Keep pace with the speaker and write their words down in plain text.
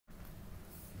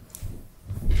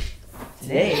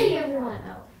Today. Hey everyone.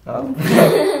 Oh.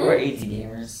 We're AT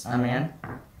Gamers. I'm Man.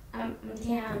 I'm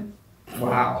Tam.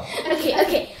 Wow.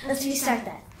 Okay. Let's restart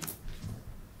that.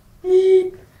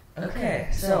 Okay,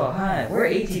 so hi, we're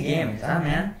AT Gamers. I'm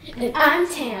Man. And I'm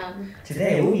Tam.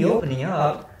 Today we'll be opening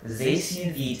up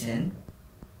Zacian V10.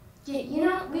 Yeah, you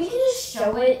know, we can just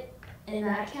show it in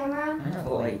that camera. I know,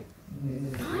 but like.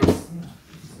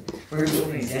 We're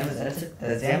opening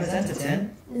Zamazenta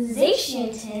 10.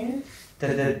 Zacian tin.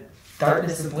 The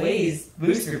Darkness Ablaze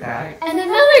booster pack. And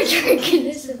another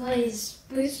Darkness Ablaze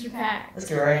booster pack. Let's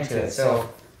get right into it. So,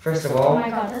 first of Oh all. my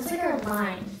god, that's like our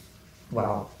line.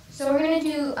 Wow. So we're gonna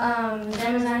do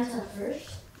Zamazenta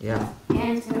first. Yeah.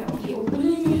 And it's gonna be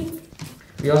opening.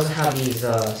 We also have these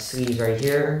sleeves right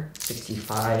here,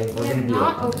 65. We have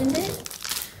not opened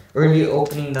it. We're gonna be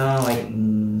opening them like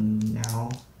now.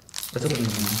 Let's open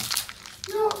them now.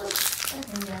 No, let's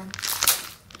open them.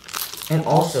 And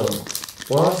also,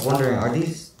 well, I was wondering, are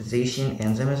these Zacian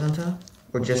and Zamazenta?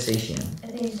 Or just Zacian? I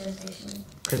think it's just Zacian.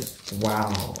 Cause,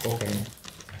 wow, okay.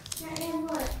 Yeah, and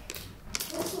what?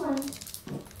 This one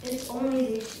is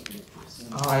only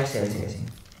Zacian. Oh, I see.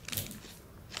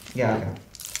 Yeah, okay.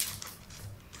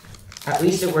 At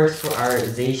least it works for our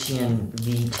Zacian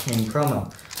V10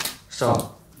 promo.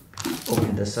 So,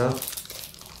 open this up.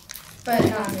 But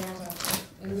not Zamazenta.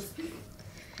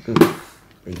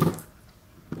 Oof, baby.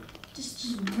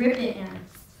 Just rip it and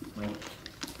wait.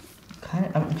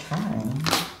 I'm trying.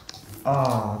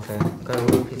 Oh, okay. Got a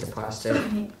little piece of plastic.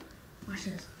 Watch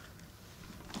this.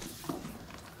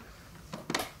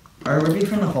 Are we ready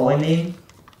from the hole I made?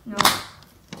 No.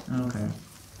 Okay.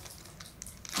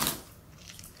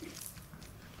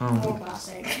 More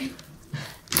plastic.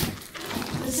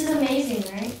 This is amazing,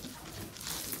 right?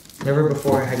 Never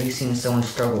before have you seen someone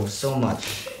struggle so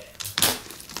much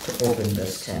to open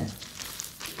this tin.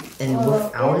 And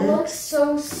without it, looks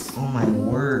so oh my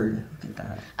word, look at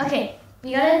that. Okay,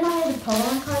 we gotta admire the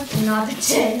Pokemon cards and not the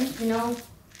tin, you know?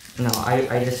 No,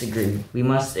 I disagree. We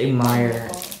must admire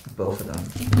both of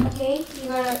them. Okay, you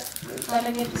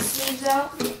gotta get the sleeves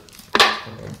out.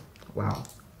 Okay. Wow,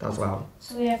 that was loud.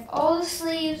 So we have all the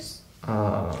sleeves.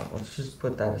 Let's just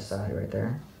put that aside right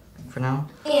there for now.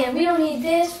 And we don't need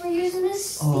this, we're using the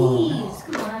sleeves.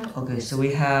 Come on. Okay, so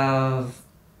we have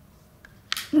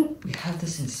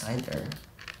this inside there.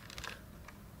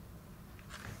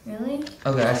 Really?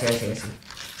 Okay, I see.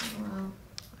 Wow.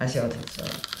 I see how it takes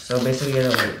out. So basically, you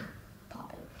gotta like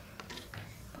Pop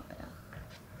it out.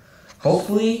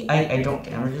 hopefully I don't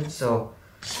damage it. So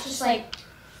Just like.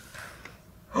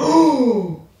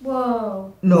 Whoa.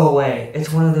 no way!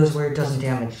 It's one of those where it doesn't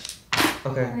damage.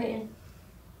 Okay. Right.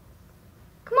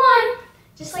 Come on.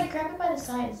 Just like grab it by the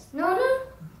sides. No.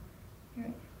 You're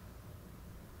right.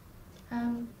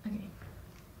 Okay.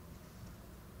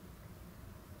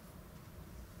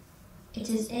 It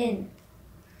is in.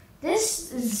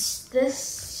 This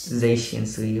Zacian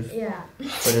sleeve yeah.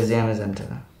 for the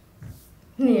Zamazenta.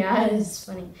 Yeah, it's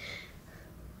funny.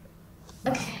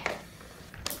 Okay.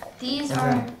 These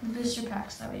are booster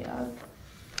packs that we have.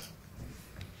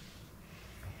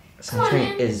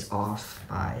 Centering is off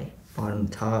by bottom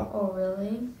top. Oh,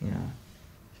 really? Yeah.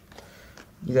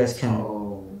 You guys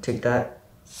can take that.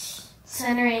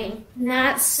 Centering,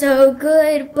 not so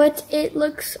good, but it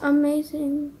looks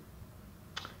amazing.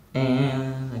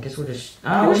 And I guess we'll just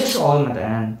show all of them at the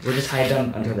end. We'll just hide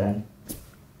them until then.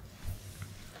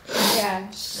 Yeah.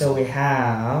 So we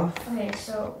have Okay,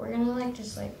 so we're gonna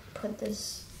just put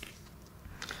this.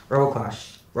 Robo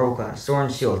Clash, Sword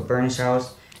and Shield, Burn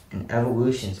Shadows, and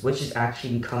Evolutions, which is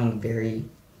actually becoming very,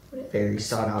 very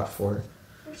sought out for.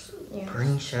 Yeah.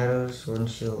 Burning Shadows, Sword and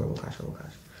Shield, Robo Clash.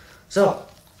 So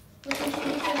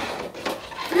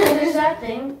There's that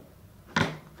thing.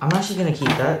 I'm actually gonna keep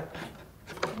that.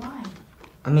 Why?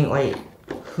 I mean, like,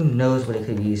 who knows what it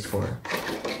could be used for?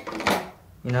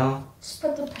 You know? Just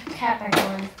put the cap back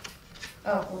on.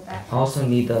 Oh, with that. I also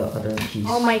need the other piece.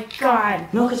 Oh my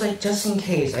god. No, because, like, just in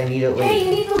case I need it later. Hey,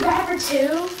 you need the wrapper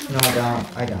too? No,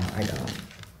 I don't.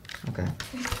 Okay.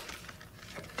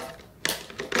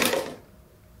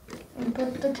 And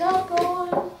put the cap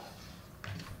on.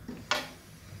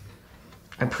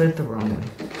 I put it the wrong way.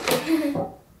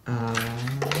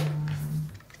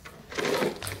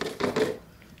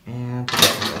 And put it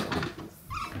the wrong way.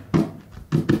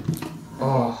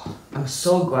 Oh, I'm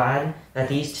so glad that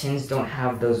these tins don't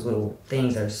have those little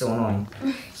things that are so annoying.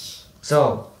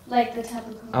 So, Like the type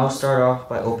of I'll start off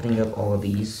by opening up all of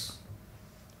these.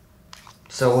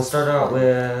 So we'll start out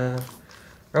with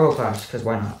Robo Clash, because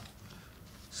why not?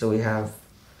 So we have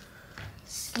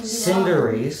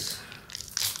Cinderace.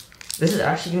 This is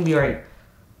actually going to be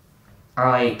our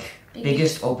like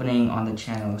biggest opening on the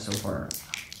channel so far.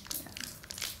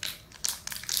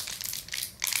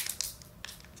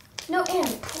 No, and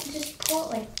just pull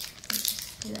it like.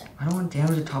 Just do that. I don't want to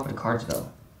damage the top of the cards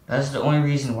though. That's the only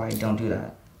reason why I don't do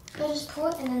that. No, just pull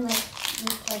it and then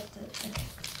like the.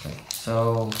 Okay,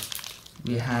 so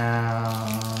we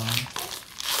have.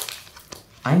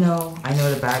 I know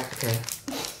the back. Okay.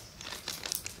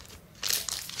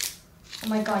 Oh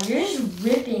my god, you're just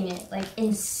ripping it like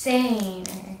insane.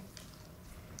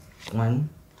 One.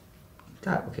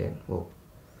 That okay. Well,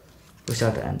 we still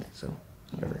at the end, so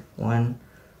whatever. 1,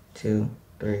 2,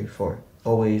 3, 4.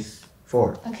 Always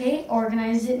 4. Okay,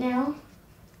 organize it now.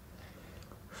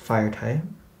 Fire type.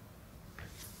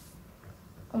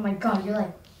 Oh my god, you're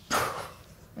like.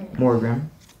 Morgrim.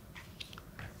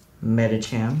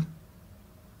 Medicham.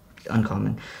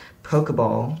 Uncommon.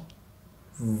 Pokeball.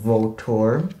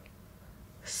 Voltorb.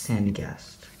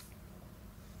 Sandygast.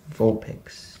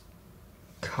 Vulpix.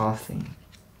 Coughing.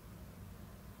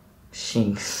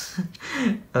 Shinx.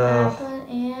 Applin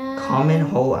and Common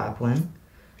Whole Applin.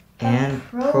 And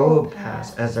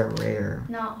Propass as a rare.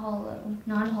 Not holo.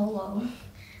 Non-holo.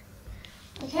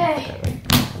 Okay.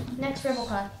 Next Rebel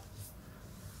Card.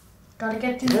 Gotta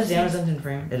get through Is this. that Amazon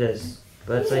frame? It is.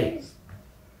 But it's like,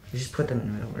 you just put them in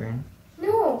the middle, right?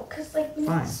 No, because like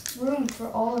there's room for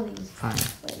all of these. Fine.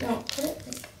 Wait, no, put it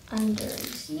like under. You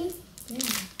see? Yeah.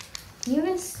 Can you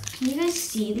guys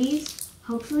see these?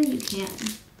 Hopefully you can.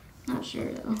 Not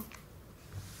sure though.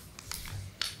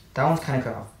 That one's kind of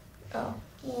cut off. Oh,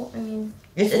 well, I mean.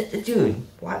 Dude,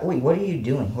 wait, what are you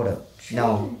doing? Hold up. Sure.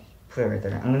 No, put it right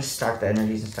there. I'm going to stack the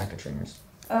energies and stack the trainers.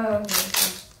 Oh,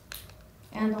 okay.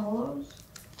 And the holos?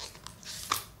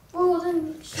 Well,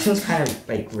 then. This one's kind of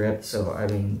like ripped, so I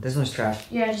mean, this one's trash.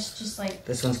 Yeah, just like.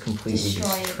 This one's completely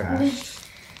Destroy it. trashed.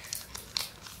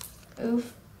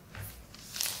 Oof.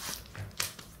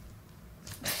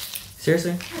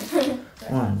 Seriously?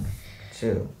 1,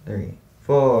 2, 3,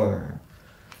 4.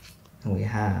 And we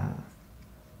have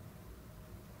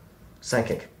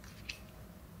Psychic.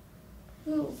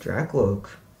 Ooh, Dracloak.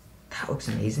 That looks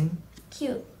amazing.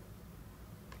 cute.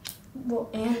 Well,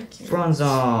 and cute.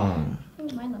 Bronzong. Oh,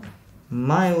 Milo.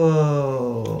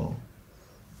 Milo.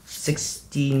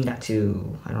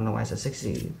 62. I don't know why I said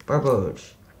 60.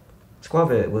 Barboach.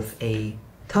 Squavit with a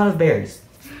ton of bears.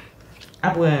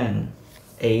 Applin.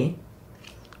 A.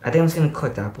 I think I'm just gonna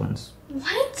collect the Applins.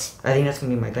 What? I think that's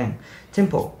gonna be my thing.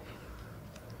 Temple.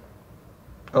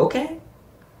 Okay.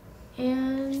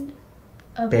 And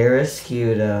a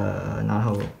Barraskewda,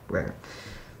 non-holo rare.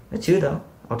 The 2 though.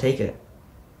 I'll take it.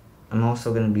 I'm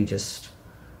also gonna be just.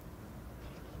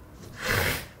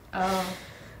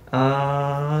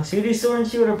 Should we do Sword and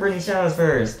Shield or Burning Shadows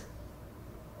first?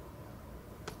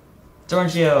 Sword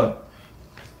and Shield.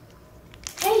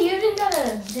 Hey, you didn't got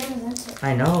a damn answer.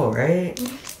 I know, right?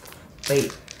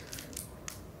 Wait.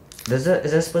 Is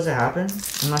that supposed to happen?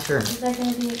 I'm not sure. Is that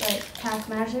gonna be like pack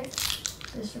magic?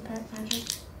 This for pack magic?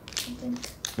 Something?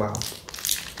 Wow.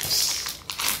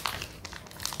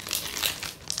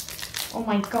 Oh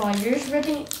my god, you're just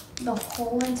ripping the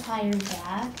whole entire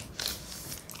back.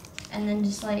 And then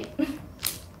just like.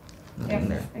 Nothing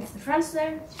there. If the front's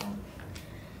there, it's fine.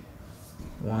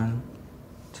 1,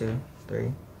 2,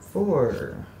 3,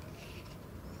 4.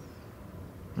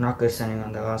 I'm not good sending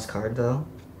on the last card though.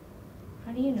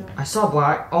 How do you know? I saw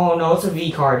black. Oh no, it's a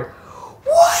V card.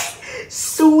 What?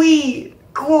 Sweet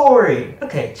glory.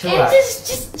 Okay, chill out.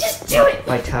 Just do it.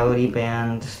 Vitality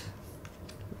band.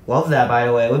 Love that, by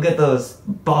the way. Look at those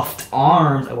buffed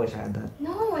arms. I wish I had that.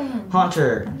 No, Ann.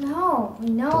 Haunter. No.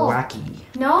 Thwacky.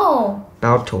 No.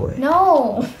 Baltoy.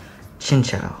 No.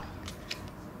 Chinchou.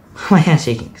 My hand's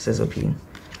shaking, says OP.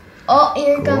 Oh,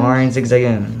 here it comes. Warren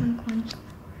Zigzagoon.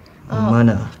 Oh.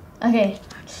 Mana. Okay.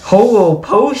 Holo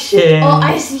Potion. Oh,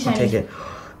 I see I'll shiny. take it.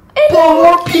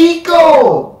 More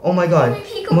Pico! Oh my god.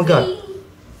 Oh my god.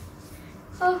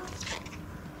 Oh.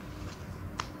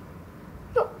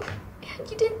 No,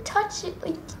 you didn't touch it.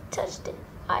 Like, you touched it.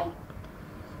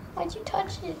 Why'd you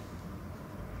touch it?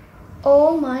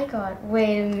 Oh my god.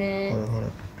 Wait a minute. Hold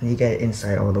up. I need to get it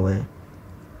inside all the way.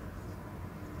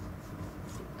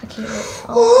 Okay, wait.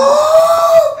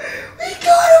 Oh! We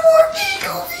got a more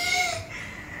Pico!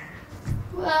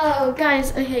 Wow,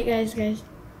 guys. Okay, guys.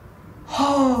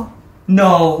 Oh!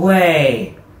 No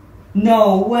way!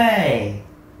 No way!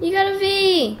 You got a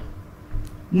V.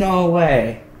 No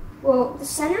way! Well, the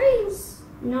centering's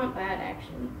not bad,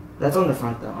 actually. That's on the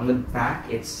front though. On the back,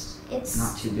 it's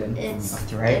not too good. Left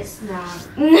to right. It's not.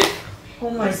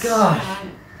 Oh my god!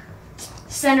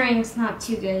 Centering's not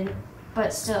too good,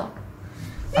 but still.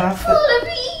 I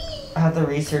have to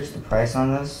research the price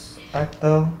on this. back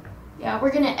though. Yeah,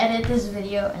 we're gonna edit this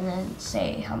video and then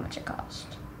say how much it cost.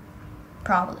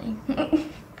 Probably.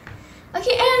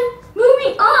 Okay, and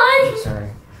moving on. Sorry.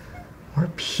 We're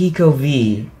Pico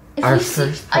V. Our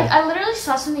first. I literally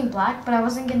saw something black, but I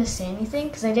wasn't gonna say anything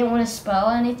because I didn't want to spell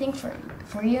anything for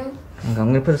you. Okay, I'm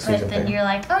gonna put a switch But up then there. you're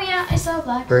like, oh yeah, I saw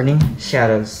black. Burning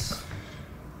Shadows.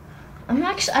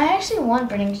 I actually want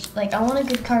Burning. Like, I want a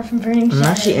good card from Burning Shadows.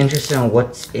 I'm actually interested in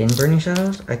what's in Burning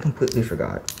Shadows. I completely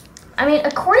forgot. I mean,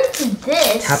 according to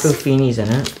this. Tapu Fini's in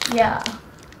it. Yeah.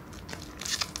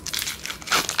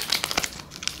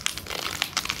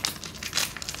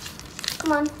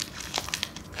 Come on.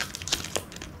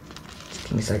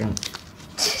 Give me a second.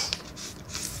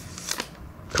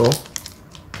 Cool.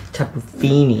 Tapu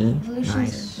Fini. Evolutions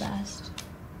Nice. is last.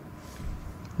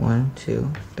 1,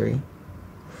 2, 3, And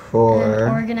 4.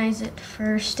 organize it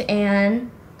first and.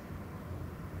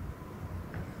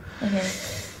 Okay.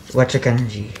 Electric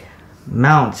Energy.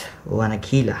 Mount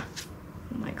Lanakila.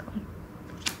 Oh my god.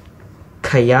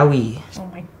 Kayawi. Oh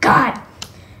my god.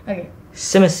 Okay.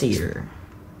 Simisear.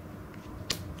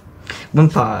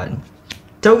 Wimpod.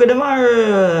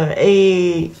 Togedemaru.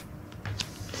 A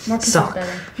More Sock.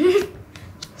 better.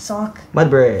 Sock.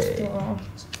 Mudbray. Oh.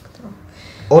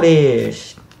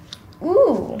 Oddish.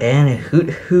 Ooh. And Hoot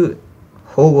Hoot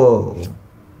Ho-Oh.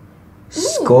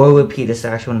 Scorerepeat is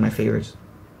actually one of my favorites.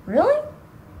 Really?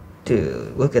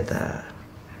 Dude, look at that.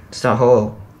 It's not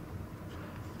Ho-Oh.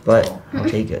 But I'll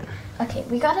take it. Okay,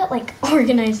 we gotta like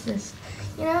organize this.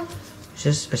 You know?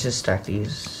 Let's just stack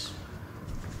these.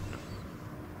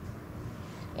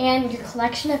 And your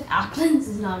collection of applins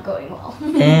is not going well.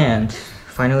 And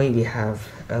finally we have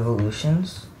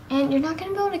evolutions. And you're not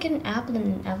gonna be able to get an applin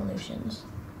in evolutions.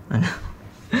 I know.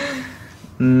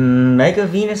 Mega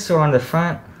Venusaur on the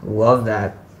front. Love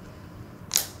that.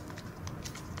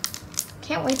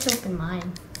 Can't wait to open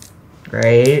mine.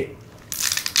 Right?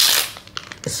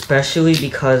 Especially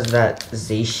because that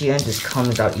Zacian just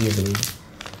comes out easily.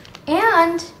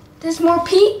 And there's more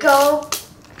Pico.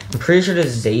 I'm pretty sure the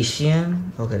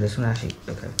Zacian. Okay, this one actually.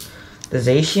 Okay. The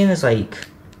Zacian is like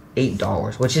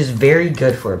 $8, which is very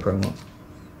good for a promo.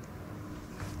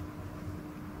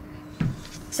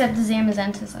 Except the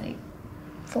Zamazenta is like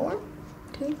 4?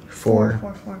 2?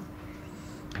 4. 4.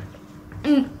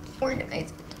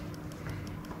 Organize it.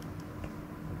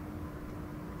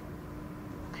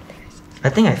 I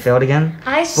think I failed again.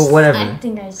 But whatever. I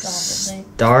think I solved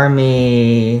it.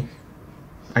 Starmie.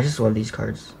 I just love these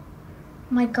cards.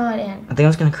 Oh my god, Ann. I think I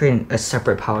was gonna create a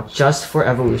separate pile just for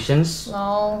evolutions.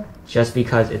 Lol. Just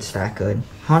because it's that good.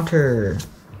 Haunter.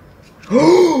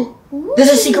 This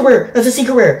is a secret rare. That's a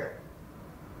secret rare.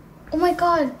 Oh my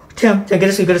god. Tim, get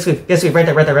a sweep, get a sweep, get a sweep. Right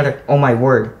there, right there, right there. Oh my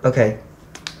word. Okay.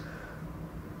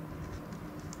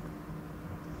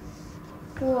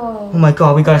 Whoa. Oh my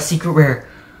god, we got a secret rare.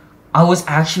 I was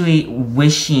actually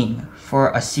wishing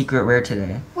for a secret rare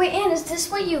today. Wait, Ann, is this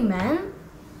what you meant?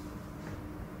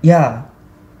 Yeah.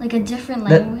 Like a different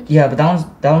language? Yeah, but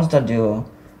that one's the duo.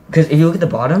 Because if you look at the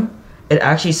bottom, it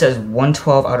actually says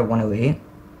 112 out of 108.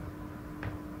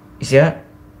 You see that?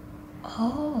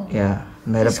 Oh. Yeah.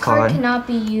 This card Metapod. cannot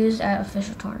be used at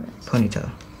official tournaments. Ponytail.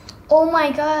 Oh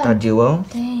my god. The duo.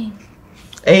 Dang.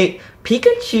 A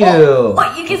Pikachu.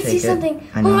 Oh, you can I'll see take it. something.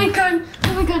 I Oh know. my god.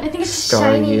 Oh my god. I think it's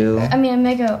Staryu. shiny. I mean, a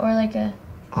mega or like a.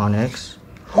 Onyx.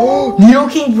 Oh,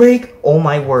 Nidoking break. Oh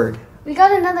my word. We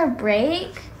got another break.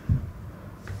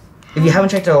 If you haven't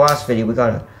checked out the last video, we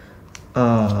got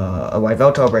a White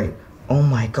Veltal break. Oh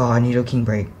my god, Nidoking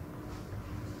break.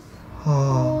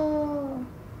 Oh.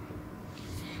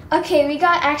 Oh. Okay, we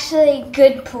got actually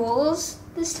good pulls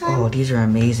this time. Oh, these are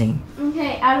amazing.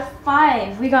 Okay, out of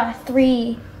 5, we got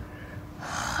 3.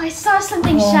 I saw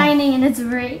something shining and it's a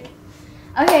break.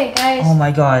 Okay, guys. Oh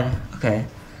my god. Okay.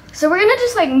 So we're gonna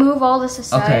just like move all this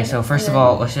aside. Okay, so first of and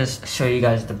all, let's just show you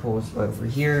guys the pulls over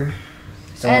here.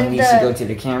 Someone And needs to the- go to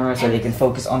the camera so they can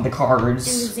focus on the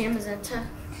cards. then the Zamazenta.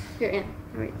 Here, Ann.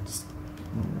 Alright, just.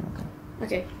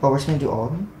 Okay. But we're just gonna do all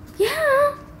of them?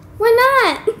 Yeah. Why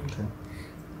not? Okay.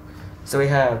 So we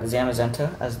have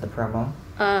Zamazenta as the promo.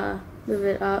 Move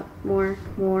it up more.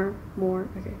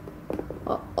 Okay.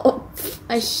 Oh,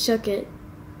 I shook it.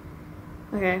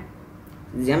 Okay.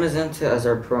 Zamazenta as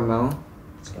our promo.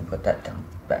 Just gonna put that down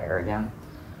there again.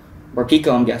 Or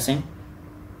Pico, I'm guessing.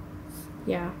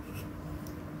 Yeah.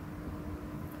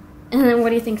 And then what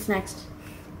do you think's next?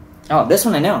 Oh, this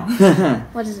one I know.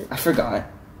 What is it? I forgot.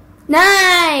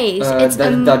 Nice! It's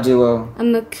the duo. a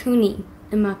Makuni.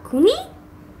 A Makuni?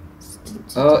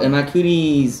 Oh,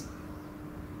 Imakuni's.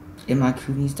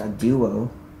 Imakuni's the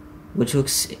duo. Which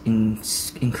looks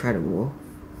incredible.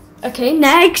 Okay,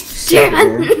 next.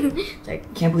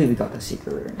 Like, can't believe we got the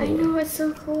secret rare. I know, it's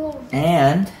so cool.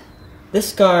 And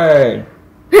this card.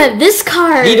 This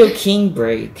card. Heyoo King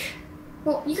break.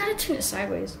 Well, you gotta turn it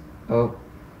sideways. Oh,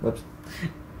 whoops.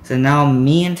 So now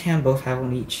me and Tam both have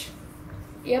one each.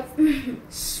 Yep.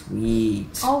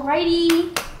 Sweet.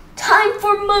 Alrighty. Time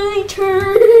for my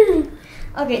turn.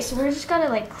 Okay, so we're just gotta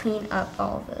like clean up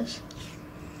all of this.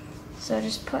 So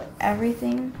just put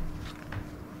everything.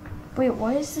 Wait,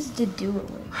 what is this to do it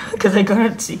with? Because I got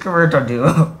a secret rare to do.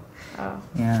 Oh.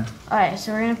 Yeah. Alright,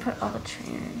 so we're gonna put all the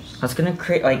trainers. That's gonna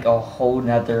create like a whole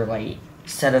nother like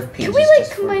set of pages. Can we like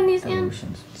just for combine these, Anne?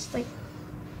 evolutions. Just like,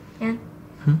 Anne?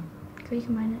 Can we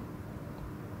combine it?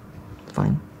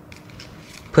 Fine.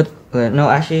 Put no,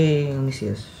 actually, let me see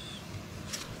this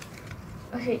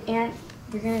Okay, Anne,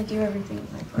 you're gonna do everything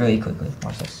like really quickly.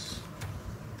 Watch this.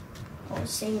 I'll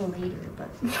say later, but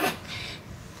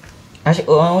Actually,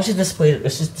 let's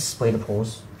just display the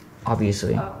poles.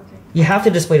 Obviously, oh, okay. you have to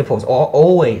display the poles.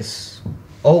 Always.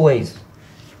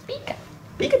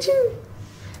 Pikachu.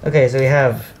 Okay, so we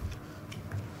have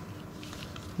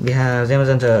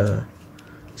Zamazenta,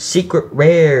 secret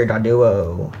rare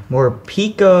Duo, more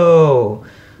Pico,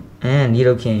 and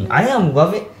Heyoo King. I am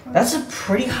loving. That's a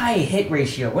pretty high hit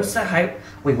ratio. What's that high?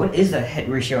 Wait, what is that hit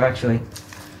ratio actually?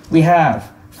 We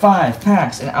have 5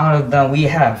 packs, and out of them we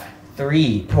have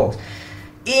 3 pulls.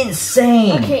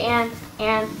 Insane. Okay, and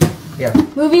Yeah.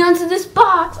 moving on to this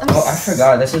box. Oh, I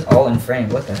forgot. This is all in frame.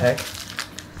 What the heck?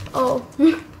 Oh.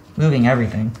 Moving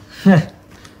everything.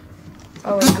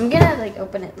 Oh, wait, I'm gonna like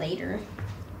open it later.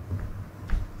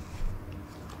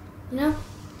 You know?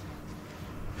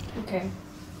 Okay.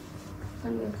 Oh,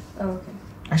 okay.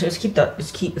 Actually, let's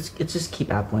just keep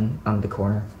Applin on the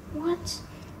corner. What?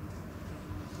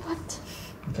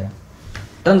 Okay.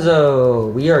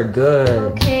 Dunzo, we are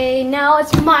good. Okay, now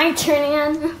it's my turn,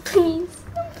 Anne. Please.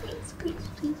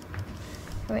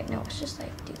 Oh, wait, no, let's just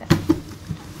like do that.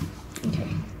 Okay.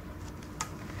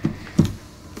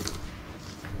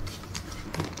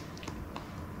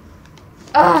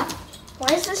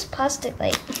 Why is this plastic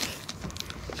like?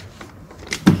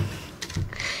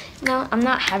 No, I'm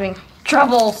not having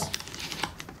troubles.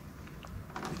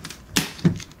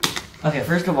 Okay,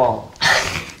 first of all,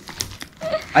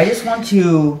 I just want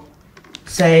to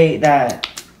say that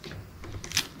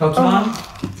Pokemon,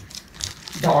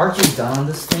 the art you've done on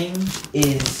this thing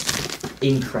is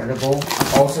incredible.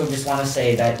 I also just want to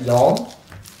say that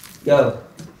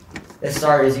this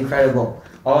art is incredible.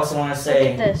 I also want to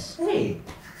say, look at this. Hey,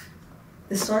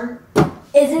 this art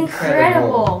is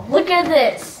incredible. Look at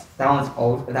this. That one's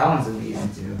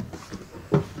amazing too.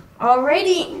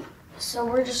 Alrighty, so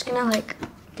we're just gonna like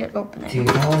get open it. Dude,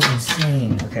 that was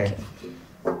insane. Okay.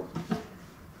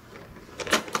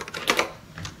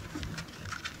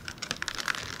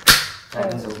 That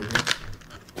one's over here.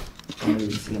 I don't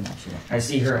really see him actually. I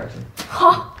see her actually.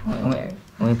 Huh? Let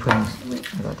me put him. I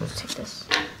got this. Take this.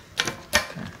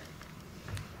 Okay.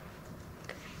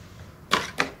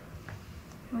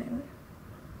 Wait.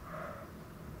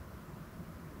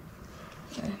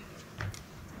 Okay.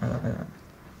 I got it.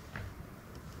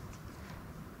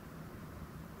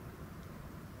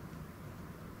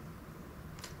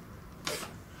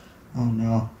 Oh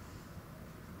no.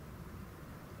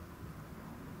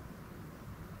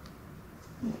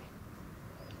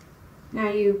 Now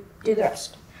you do the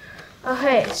rest.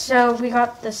 Okay, so we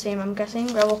got the same, I'm guessing.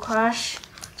 Rebel Clash,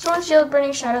 Sword Shield,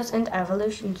 Burning Shadows, and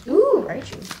Evolutions. Ooh,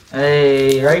 Raichu.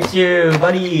 Hey, Raichu,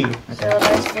 buddy. Okay. So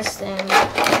there's this thing.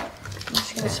 I'm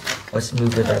just gonna... Let's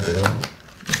move the Duo.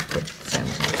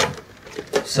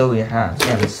 So we have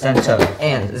Zamazenta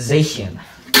and Zacian.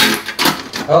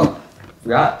 Oh,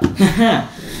 forgot.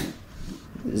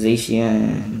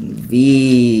 Zacian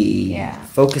V. Yeah.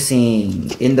 Focusing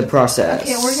in the process.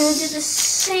 Okay, we're gonna do the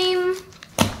same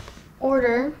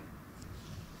order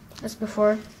as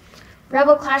before.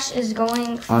 Rebel Clash is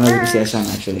going first. I don't know if you can see that shine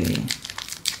actually.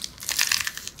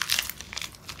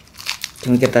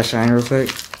 Can we get that shine real quick?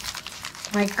 Oh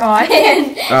my god.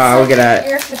 Look at that.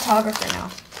 You're a photographer now.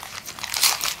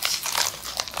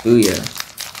 Ooh yeah.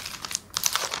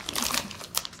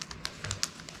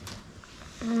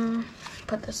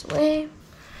 Put this away.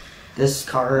 This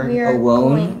card We are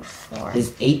alone going for...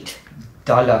 is $8.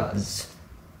 Oh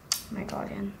my god,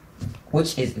 Ann.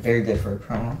 Which is very good for a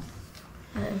promo.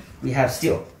 We have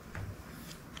Steel.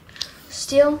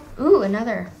 Steel. Ooh,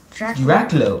 another.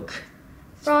 Dracloak.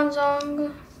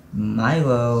 Bronzong.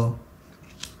 Milo.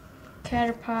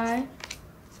 Caterpie.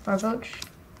 Barboach.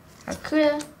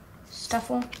 Arcuda.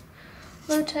 Stuffle.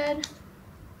 Lotad.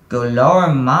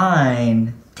 Galar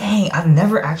Mine. Dang, I've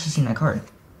never actually seen that card.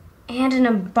 And an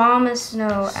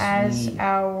Abomasnow as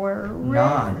our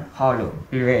non-hollow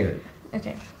rare.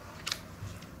 Okay.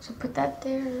 So put that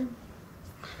there.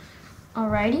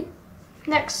 Alrighty.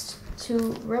 Next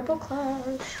to Rebel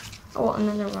Clash. Oh,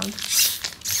 another one.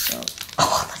 So,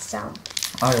 that's down.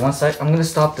 Alright, one sec. I'm gonna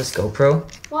stop this GoPro.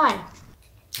 Why?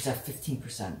 It's at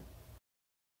 15%.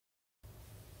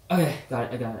 Okay, got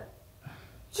it. I got it.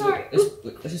 Sorry.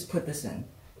 Let's just put this in.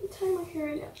 I'm tying my hair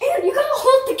right now. And you gotta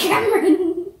hold the camera.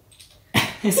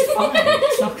 It's fine.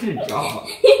 It's not gonna drop.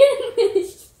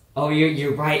 Oh,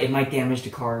 you're right. It might damage the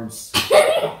cards.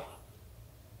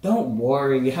 Don't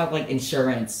worry. We have like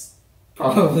insurance,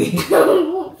 probably.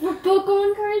 For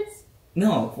Pokemon cards?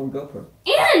 No, for GoPro.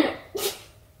 And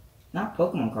Not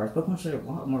Pokemon cards. Pokemon cards are a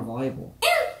lot more valuable.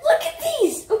 and look at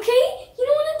these. Okay, you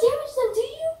don't want to damage them, do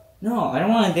you? No, I don't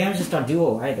want to damage the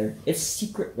Starduo either. It's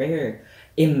secret rare.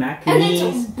 And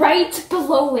it's right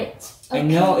below it. Okay. I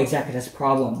know, exactly, that's a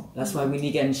problem. That's why we need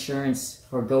to get insurance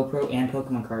for GoPro and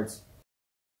Pokemon cards.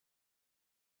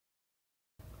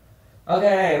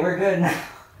 Okay, we're good now.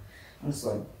 I'm just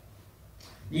like,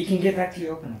 you can get back to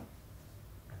your opening.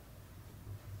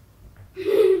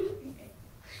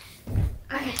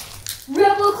 Okay.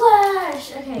 Rebel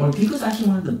Clash! Okay. Well, Pico's actually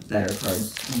one of the better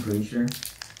cards, I'm pretty sure.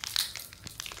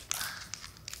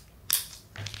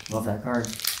 Love that card.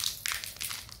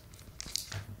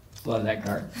 Love that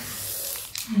card.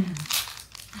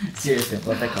 Seriously,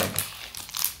 love that card.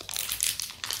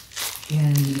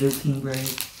 And looking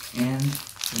great. And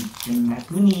the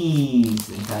Makunis.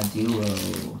 That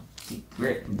duo.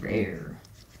 Secret rare.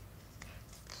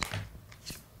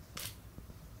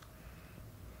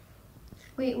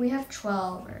 Wait, we have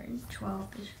 12 or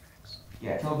 12 booster packs.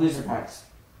 Yeah, 12 booster packs.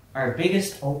 Our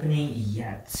biggest opening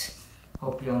yet.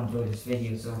 Hope you all enjoyed this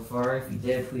video so far. If you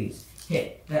did, please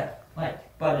hit that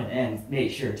like button and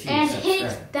make sure to subscribe.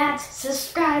 Hit that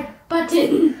subscribe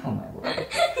button. Oh my word.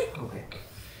 Okay.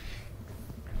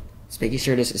 Just making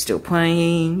sure this is still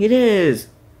playing. It is.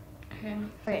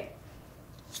 Okay.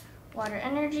 Water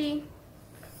Energy.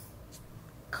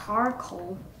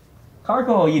 Carkol.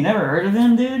 Carkol, you never heard of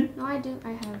him, dude? No, I do.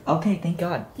 I have. Okay, thank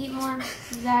God. Heatmore,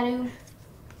 Zadu,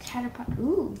 Caterpillar.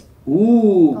 Ooh.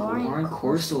 Ooh, Galarian Galarian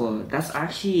Corsola. That's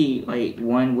actually like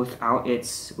one without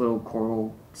its little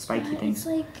coral spiky things. It's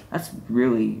like. That's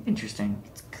really interesting.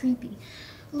 It's creepy.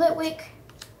 Litwick,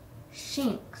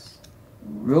 Shinx.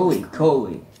 Roly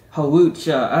Coly.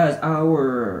 Halucha as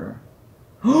our.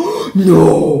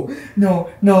 No! No,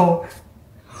 no.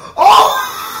 Oh!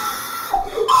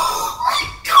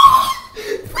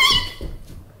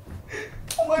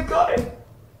 Oh my god!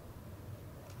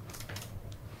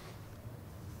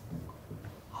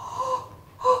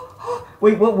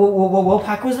 Wait, what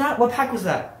pack was that? What pack was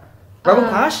that? Rebel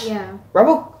Clash? Yeah.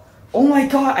 Rebel? Oh my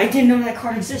god, I didn't know that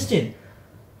card existed.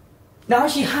 Now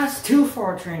she has 2 for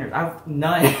our trainers. I have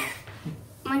none.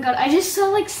 Oh my god, I just saw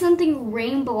like something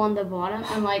rainbow on the bottom.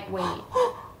 I'm like, wait.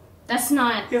 That's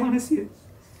not. I want to see it.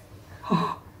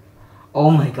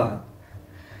 Oh my god.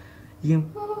 You.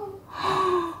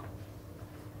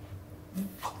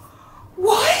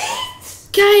 What?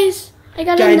 Guys, I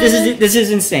got Guys, another. this is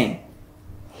insane.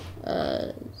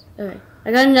 Okay.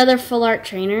 I got another full art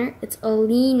trainer. It's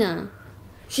Alina.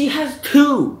 She has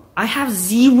 2. I have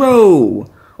 0.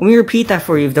 Let me repeat that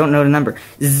for you if you don't know the number.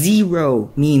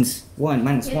 0 means 1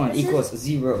 minus 1 equals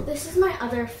 0. This is my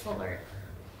other full art.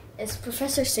 It's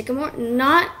Professor Sycamore.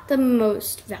 Not the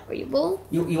most valuable.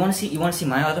 You want to see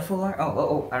my other full art?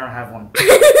 Oh, I don't have one.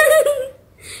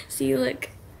 See, look.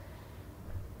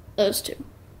 Those 2.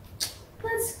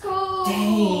 Let's go.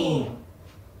 Dang.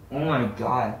 Oh my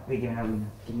god. Wait, give me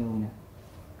Luna. Give me Luna.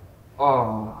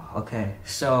 Oh, okay.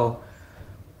 So,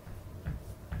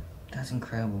 that's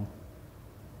incredible.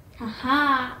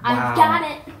 Haha, I Wow. got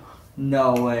it.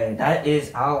 No way. That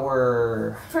is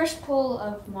our... First pull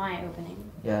of my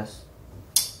opening. Yes.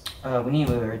 We need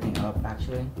to move everything up,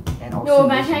 actually. And also No,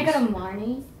 imagine I got a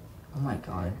Marnie. Oh my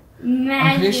god. Imagine.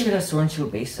 I'm pretty sure that's Sword and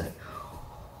Shield base set.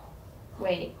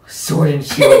 Wait. Sword and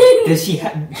Shield. Does she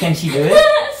can she do it?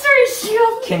 Sorry,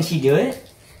 Shield. Can she do it?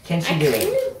 Can she do it?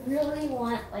 I really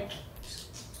want, like...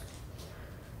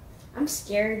 I'm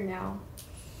scared now.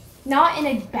 Not in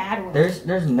a bad way.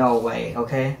 There's no way,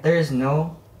 okay? There is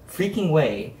no freaking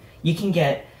way you can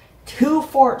get 2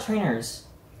 Fort trainers.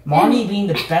 Marnie being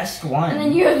the best one. And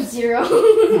then you have 0.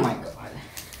 Oh my god.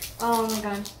 Oh my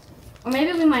god. Or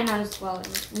maybe we might not as well.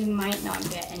 We might not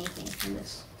get anything from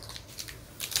this.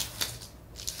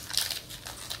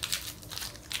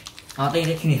 I don't think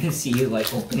they can even see you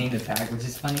like opening the pack, which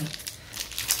is funny.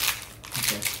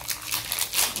 Okay.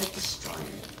 Like destroying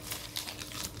it.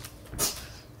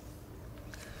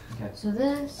 Okay, So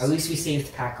this. At least we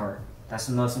saved pack art. That's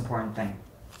the most important thing.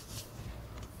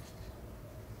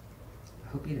 I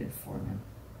hope you did 4 man.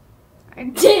 I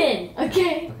did.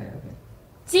 Okay. Okay.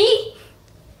 See?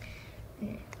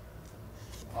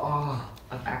 Oh,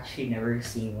 I've actually never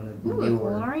seen one of the Ooh,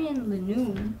 newer. Galarian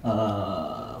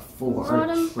Lanoon. 4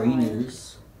 Rotom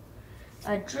trainers.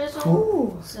 A Drizzle.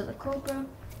 Ooh. Silicobra.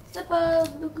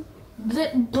 Zipbug.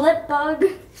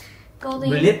 Blipbug. Goldie.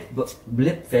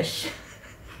 Blipfish.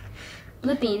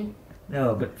 Blipping.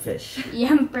 No, Blipfish.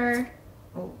 Yemper.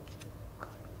 Oh.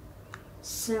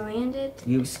 Salandit.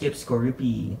 You skip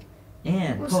Skorupi.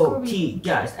 And What's Scorby?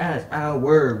 Polteageist as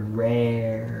our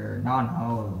rare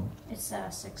non-hollow. It's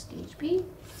 60 HP.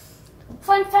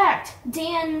 Fun fact,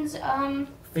 Dan's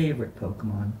Favorite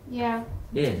Pokemon yeah,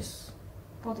 is.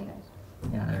 Poltergeist.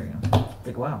 Yeah, there we go.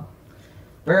 Take a while.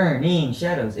 Burning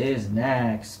Shadows is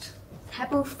next.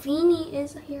 Tapu Fini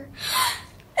is here.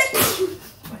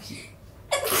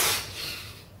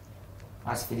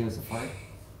 Last video was a fart.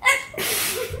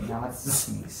 Now it's the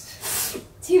sneeze.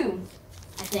 2,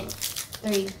 I think.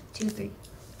 3, 2, 3.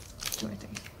 2 or 3.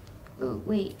 Oh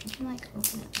wait, you can like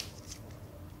open it.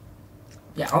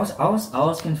 Yeah, I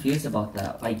was confused about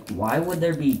that. Like, why would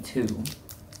there be 2?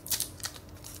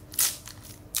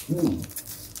 Ooh.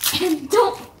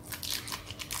 Don't.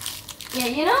 Yeah,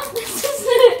 you know this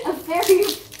is a very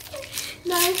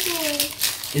nice way.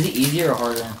 Is it easier or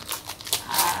harder?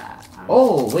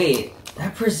 Oh wait,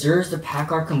 that preserves the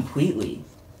pack art completely.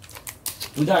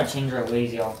 We gotta change our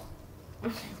ways, y'all.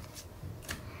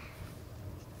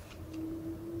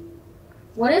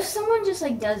 What if someone just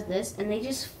like does this and they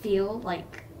just feel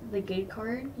like the good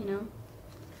card, you know?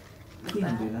 You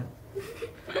can do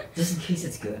that. Just in case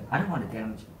it's good. I don't want to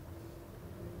damage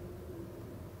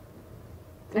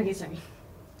it. Okay, sorry.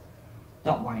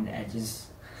 Don't wind the edges.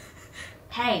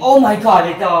 Hey. Oh my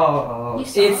god, oh, You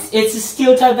saw it's a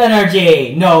steel type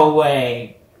energy. No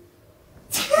way.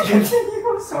 I'm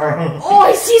sorry. Oh,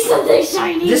 I see something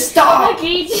shiny. Just stop.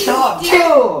 Okay, just Stop.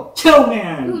 do- Chill,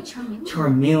 man. Ooh, Charmeleon.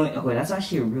 Charmeleon. Oh wait, that's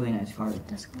actually a really nice card.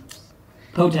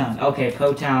 Potown. Okay,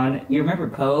 Potown. You remember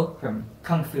Po from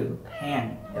Kung Fu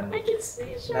Panda? I can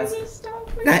see shiny stuff.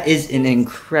 That is an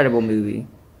incredible movie.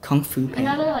 Kung Fu Panda.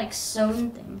 Another like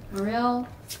sewn thing. Real.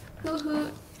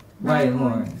 Hoo-hoo.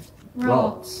 Rhyhorn.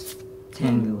 Rolls.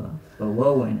 Tangela.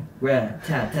 Bowoin. Red.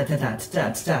 Ta ta ta ta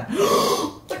ta ta ta.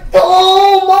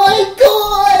 Oh my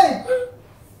god!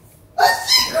 A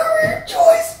secret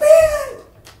choice band!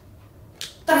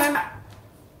 That's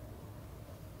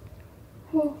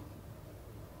Whoa.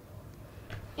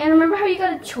 And remember how you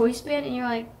got a choice band and you're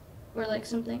like, or like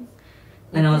something?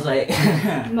 and I was like,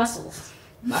 Muscles.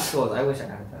 muscles. I wish I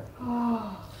had that.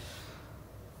 Oh.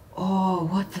 Oh,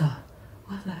 what the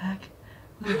heck?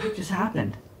 What the heck just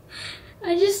happened?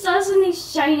 I just saw something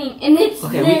shining and it's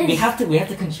Okay, this. we have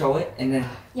to control it and then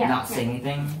not say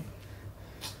anything.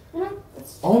 No,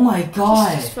 Oh my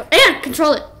god! and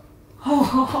control it.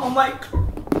 Oh my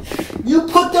god! You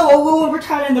put the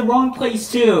Alolan in the wrong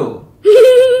place too.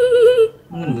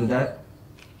 I'm gonna do that.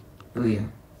 Booyah!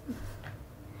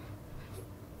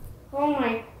 Oh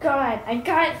my god! I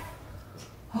got.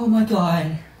 Oh my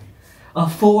god! A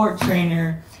 4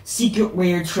 trainer, secret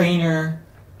rare trainer.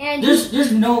 And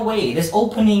There's no way this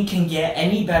opening can get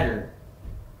any better.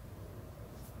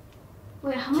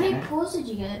 wait, how many Okay. pulls did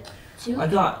you get? 2. I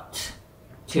got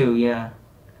 2, yeah.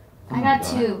 Oh I my got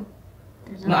God. 2.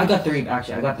 There's No, I got 3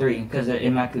 actually. I got 3 because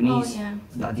in my Oh Kunis. yeah.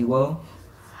 Got Duo.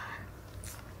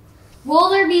 Will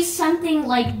there be something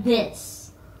like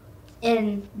this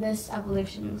in this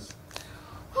evolutions?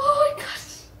 Oh my gosh!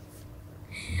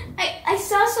 I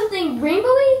saw something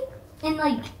rainbowy and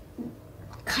like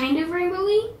kind of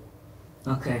rainbowy.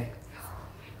 Okay.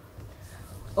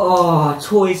 Oh,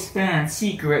 choice fan,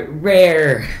 secret,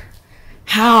 rare.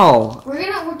 How? We're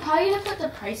probably gonna put the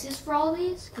prices for all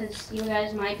these because you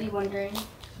guys might be wondering.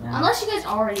 Yeah. Unless you guys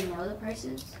already know the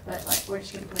prices, but like we're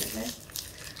just gonna put it there.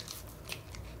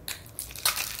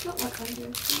 What kind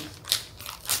of please?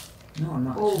 No, I'm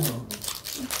not Oh.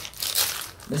 sure.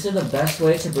 This is the best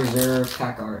way to preserve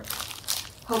pack art.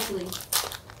 Hopefully.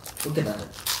 Look at that.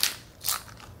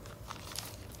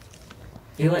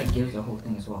 It like gives the whole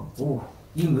thing as well. Ooh,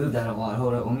 you moved that a lot.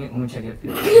 Hold up, let me check it.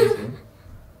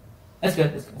 That's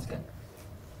good. That's good.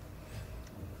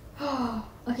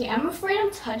 Okay, I'm afraid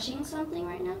I'm touching something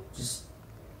right now. Just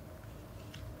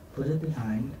put it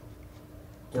behind.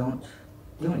 Don't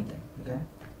do anything, okay?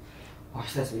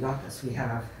 Watch this, we got this. We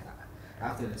have,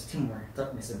 after this, 2 more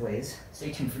Darkness Ablaze.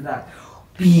 Stay tuned for that.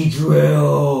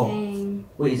 Beedrill! Dang.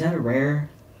 Wait, is that a rare?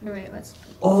 Wait, let's.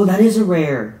 Oh, that is a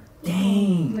rare.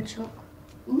 Dang. Which one?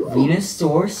 Ooh.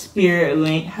 Venusaur, Spirit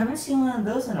Link. Haven't seen one of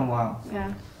those in a while.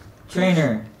 Yeah.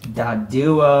 Trainer,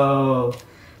 Duo,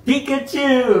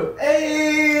 Pikachu.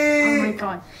 Hey! Oh my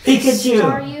god. Pikachu.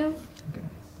 Staryu. Okay.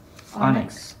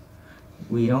 Onyx.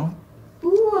 Weedle.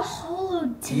 Ooh, a holo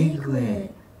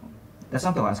Diglett. That's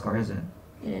not the last card, is it?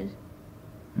 It is.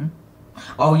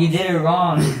 Oh, you did it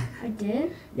wrong. I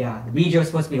did? Yeah, the Beedrill was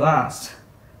supposed to be last.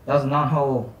 That was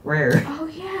non-holo rare. Oh,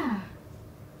 yeah.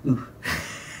 Ooh.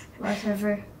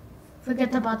 Whatever.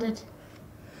 Forget about it.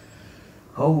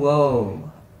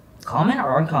 Holo. Common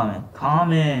or uncommon?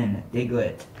 Common.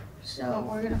 Diglett. So,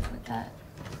 we're gonna put that.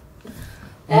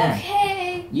 And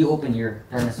Okay. you open your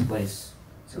Darkness place.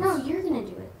 So No, you're gonna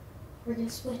do it. We're gonna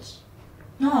switch.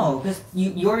 no, because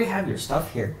you already have your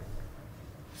stuff here.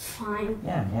 Fine.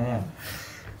 Yeah.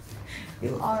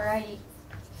 Alright.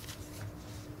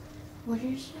 What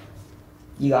is it?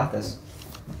 You got this.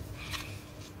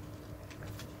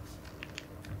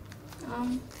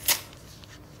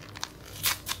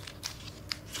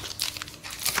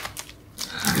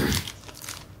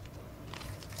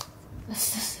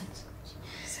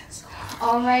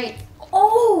 Alright.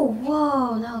 Oh,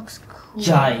 whoa, that looks cool.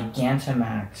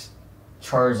 Gigantamax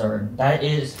Charizard. That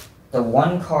is the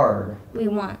one card We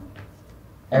want.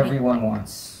 everyone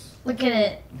wants. Look at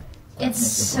it. It's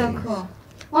so cool.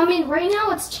 Well, I mean, right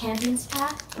now it's Champions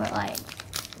Pack, but like,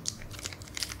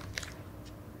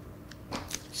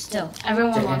 still,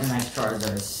 everyone wants it. Gigantamax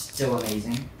Charizard is still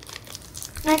amazing.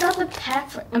 And I got the pack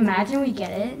for, imagine we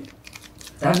get it.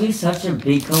 That'd be such a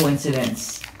big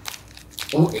coincidence.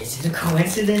 Oh, is it a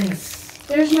coincidence?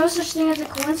 There's no such thing as a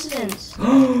coincidence.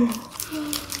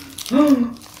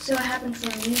 So it happened for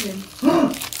a reason.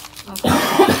 Okay.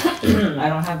 I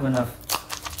don't have enough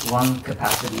lung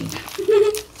capacity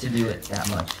to do it that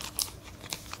much.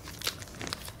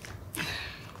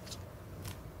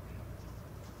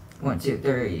 One, two,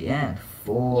 three, and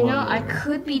four. You know, I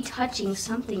could be touching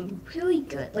something really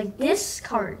good. Like this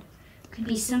card could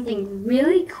be something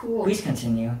really cool. Please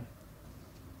continue.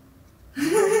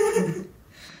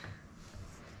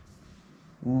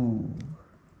 Ooh.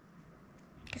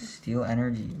 Steel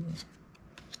energy.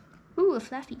 Ooh, a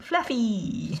Fluffy.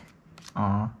 Fluffy.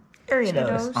 Aw. Ariados.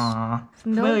 Gyarados. Aw.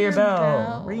 Familiar Familiar bell.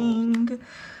 bell. Ring.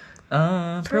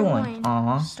 Purloin.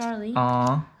 Aw. Starly.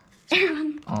 Aw.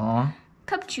 Aw.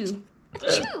 Cupchew.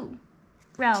 Achoo.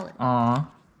 Rowlet. Aw.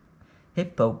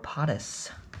 Hippopotamus.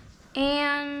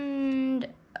 And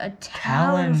a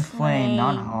Talonflame,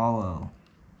 non-hollow.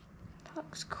 That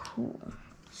looks cool.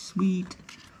 Sweet.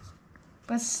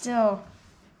 But still,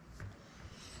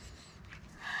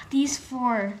 these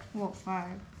four, well,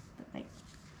 five, but like,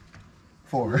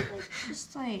 Four.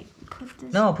 just like put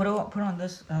this. No, put on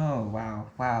this. Oh,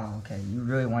 wow. Okay, you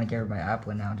really want to get rid of my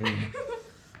Applin now, do you?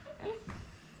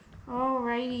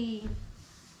 Alrighty.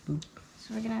 Boop.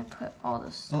 So we're gonna put all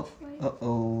this. Oh,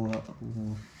 away.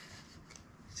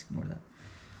 Let's ignore that.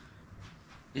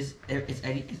 Is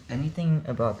anything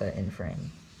about that in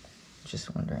frame?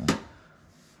 Just wondering.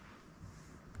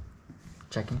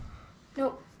 Checking.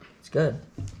 Nope. It's good.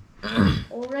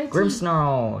 Alrighty.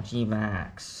 Grimmsnarl,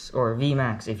 G-Max, or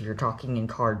V-Max if you're talking in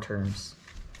card terms.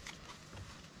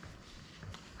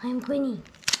 I'm Quinny.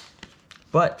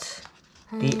 But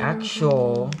the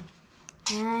actual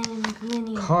I'm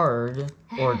Quinny. card,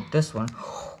 or this one,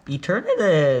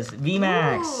 Eternatus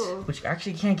V-Max, Ooh. which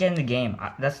actually can't get in the game.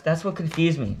 That's what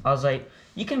confused me. I was like,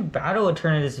 you can battle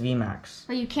Eternatus V-Max,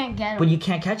 But you can't get him. but you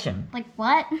can't catch him. Like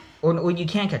what? Or you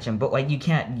can catch him, but like you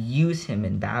can't use him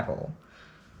in battle.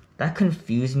 That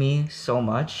confused me so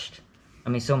much.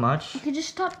 So much. You could just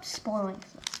stop spoiling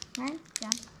stuff, right? Yeah.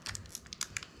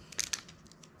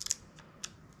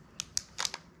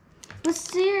 But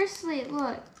seriously,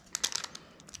 look.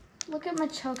 Look at my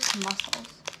choke's muscles.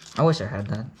 I wish I had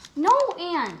that. No,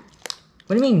 Ann.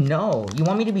 What do you mean no? You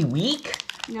want me to be weak?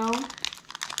 No.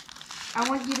 I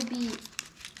want you to be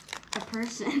a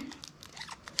person.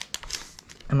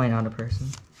 Am I not a person?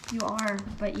 You are,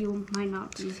 but you might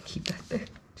not be. Keep that there.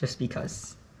 Just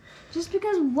because. Just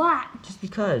because what? Just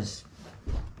because.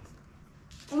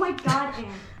 Oh my god,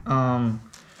 Ann.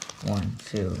 1,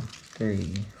 2,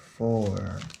 3,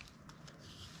 4.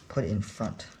 Put it in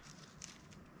front.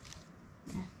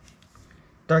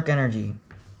 Dark energy.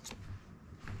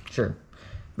 Sure.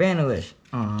 Vanillish.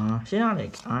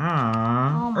 Shiinotic.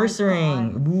 Oh my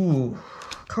Ursaring. Ooh.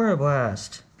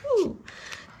 Carablast. Ooh.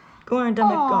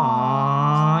 Gorendemic.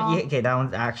 Aw. Yeah, okay, that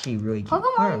one's actually really cute.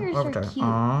 Pokemon are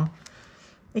so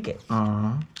cute. Okay.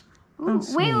 Ooh,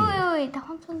 wait. That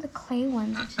one's one of the clay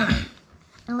ones. I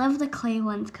love the clay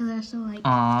ones because they're so like.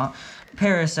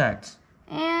 Parasect.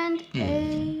 And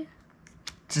a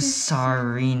to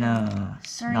Serena.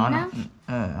 Serena?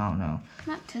 I don't know.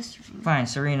 Not to Serena. Fine,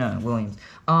 Serena Williams.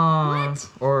 What?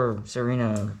 Or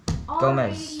Serena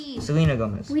Gomez. Alrighty. Selena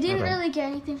Gomez. We didn't Okay. really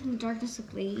get anything from Darkness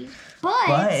Ablaze,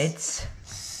 but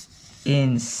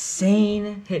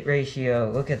insane hit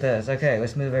ratio. Look at this. Okay,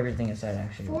 let's move everything aside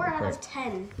actually. 4 real out quick. of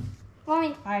 10. Well, I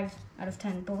mean 5 out of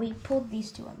 10, but we pulled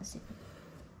these two on the same.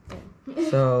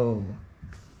 So,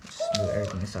 let's move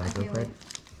everything aside real Okay, quick.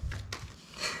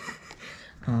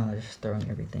 Just throwing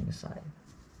everything aside.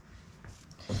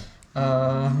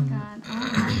 Oh my god!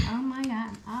 Oh my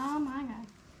god! Oh my god!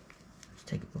 Let's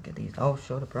take a look at these. Oh,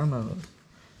 show the promos.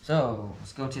 So,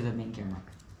 let's go to the main camera.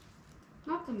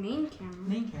 Not the main camera.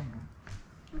 Main camera.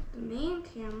 Not the main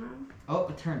camera. Oh,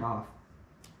 it turned off.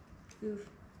 Oof.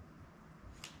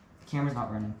 The camera's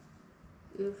not running.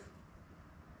 Oof.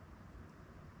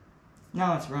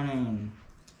 No, it's running.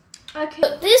 Okay.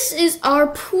 So this is our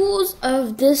pools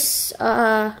of this.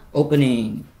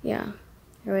 Opening. Yeah.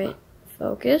 All right.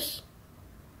 Focus.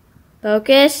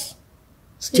 Focus.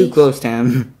 It's too close,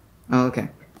 Tam. Oh, okay.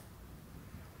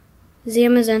 Zia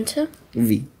Magenta.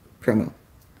 V. Promo.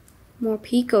 More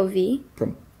Pico V.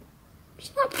 Promo.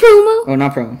 It's not promo. Oh,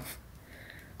 not promo.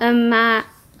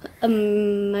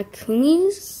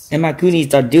 Makunis. And Makunis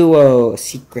the duo.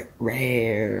 Secret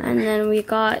rare. And then we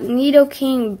got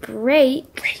Nidoking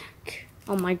Break.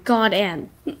 Oh my god, and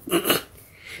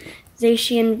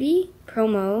Zacian V.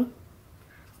 Promo.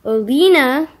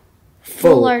 Olina.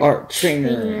 Full art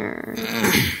trainer.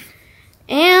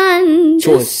 And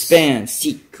Choice Span.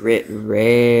 Secret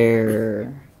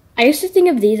rare. I used to think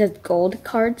of these as gold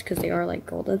cards because they are like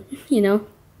golden, you know.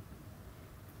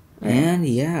 And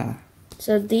yeah.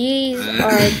 So these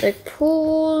are the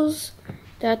pools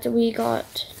that we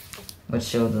got. Let's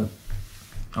show the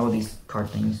all these card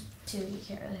things.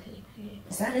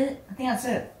 Is that it? I think that's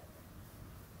it.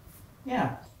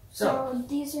 Yeah. So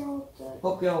these are all the.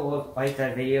 hope y'all liked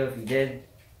that video. If you did,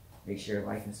 make sure to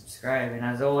like and subscribe. And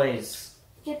as always,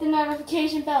 Get the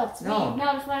notification bell to No. be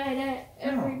notified at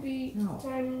every No.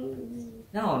 time.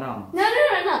 no. No.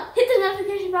 Hit the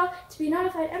notification bell to be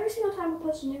notified every single time we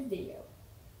post a new video.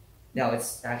 No,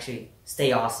 it's actually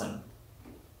stay awesome.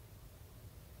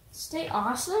 Stay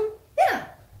awesome? Yeah.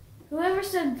 Whoever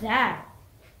said that?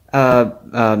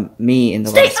 Me in the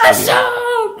Stay last video.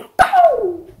 awesome!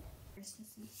 Boom!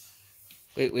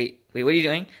 Wait, what are you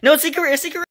doing? No, secret.